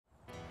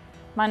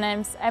My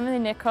name's Emily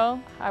Nicholl.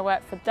 I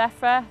work for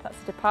Defra, that's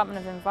the Department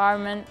of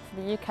Environment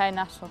for the UK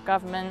National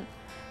Government.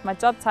 My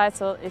job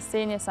title is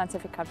Senior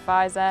Scientific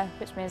Advisor,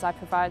 which means I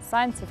provide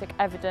scientific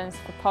evidence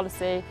for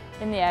policy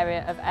in the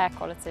area of air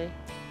quality.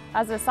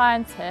 As a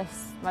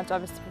scientist, my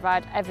job is to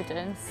provide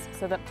evidence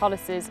so that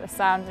policies are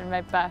sound and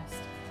robust.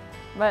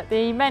 But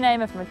the main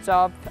aim of my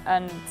job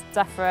and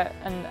Defra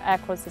and air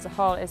quality as a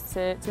whole is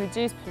to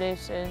reduce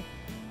pollution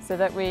so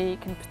that we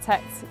can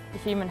protect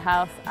human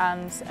health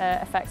and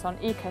effects on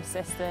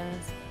ecosystems.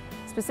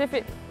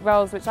 Specific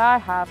roles which I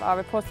have are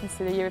reporting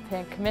to the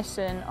European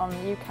Commission on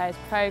the UK's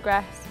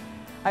progress.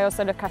 I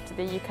also look after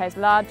the UK's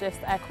largest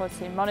air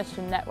quality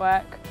monitoring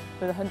network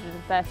with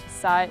 130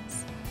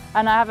 sites.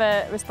 And I have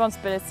a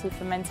responsibility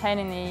for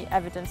maintaining the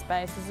evidence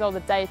base. This is all the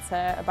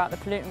data about the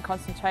pollutant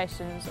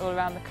concentrations all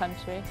around the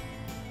country.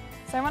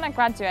 So when I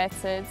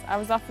graduated, I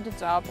was offered a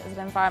job as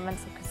an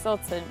environmental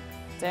consultant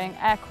doing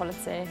air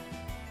quality.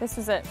 This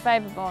was at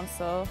Faber Bourne,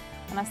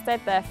 and I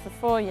stayed there for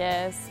 4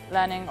 years,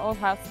 learning all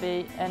how to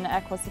be an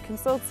air quality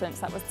consultant.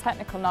 So that was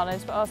technical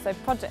knowledge, but also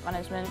project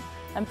management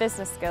and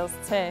business skills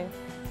too.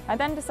 I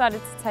then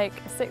decided to take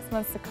a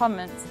 6-month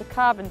secondment to the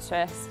Carbon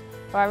Trust,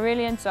 where I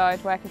really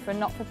enjoyed working for a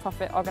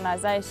not-for-profit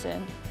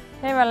organisation.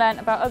 Here I learnt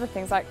about other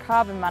things like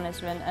carbon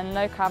management and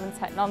low-carbon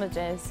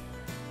technologies.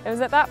 It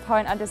was at that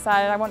point I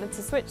decided I wanted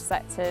to switch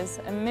sectors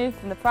and move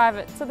from the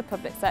private to the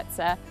public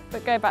sector,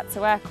 but go back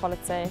to air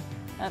quality.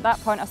 And at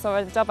that point I saw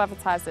a job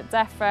advertised at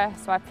Defra,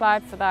 so I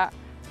applied for that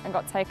and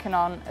got taken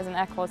on as an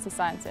air quality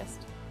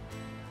scientist.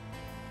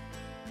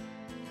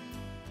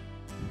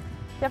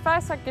 The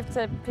advice I'd give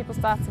to people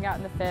starting out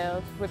in the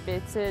field would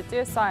be to do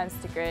a science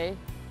degree,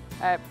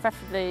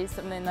 preferably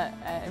something that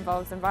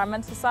involves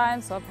environmental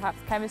science or perhaps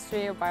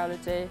chemistry or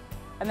biology,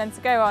 and then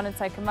to go on and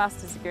take a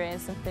master's degree in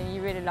something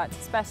you really like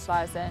to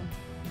specialise in.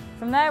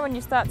 From there, when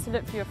you start to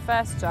look for your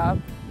first job,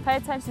 pay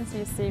attention to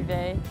your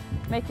CV,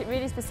 make it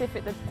really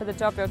specific for the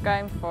job you're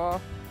going for,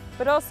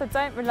 but also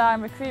don't rely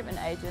on recruitment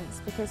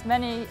agents because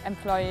many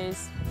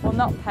employees will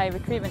not pay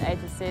recruitment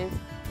agencies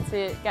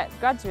to get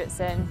graduates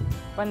in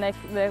when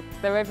they're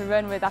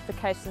overrun with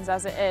applications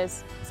as it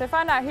is. So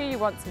find out who you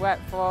want to work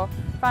for,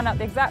 find out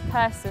the exact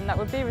person that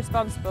would be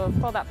responsible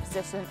for that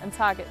position and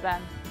target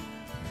them.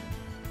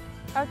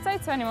 I would say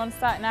to anyone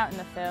starting out in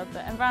the field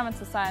that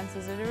environmental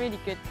sciences is a really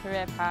good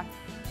career path.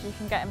 You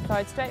can get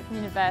employed straight from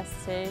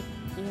university,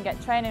 you can get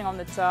training on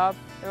the job,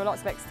 there are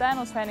lots of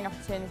external training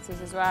opportunities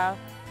as well,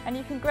 and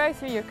you can grow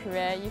through your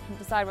career. You can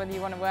decide whether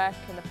you want to work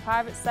in the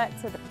private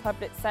sector, the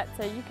public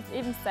sector, you could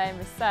even stay in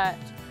research.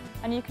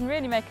 And you can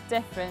really make a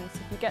difference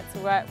if you get to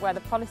work where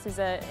the policies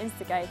are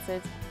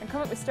instigated and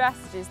come up with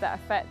strategies that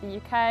affect the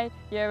UK,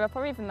 Europe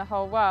or even the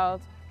whole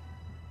world.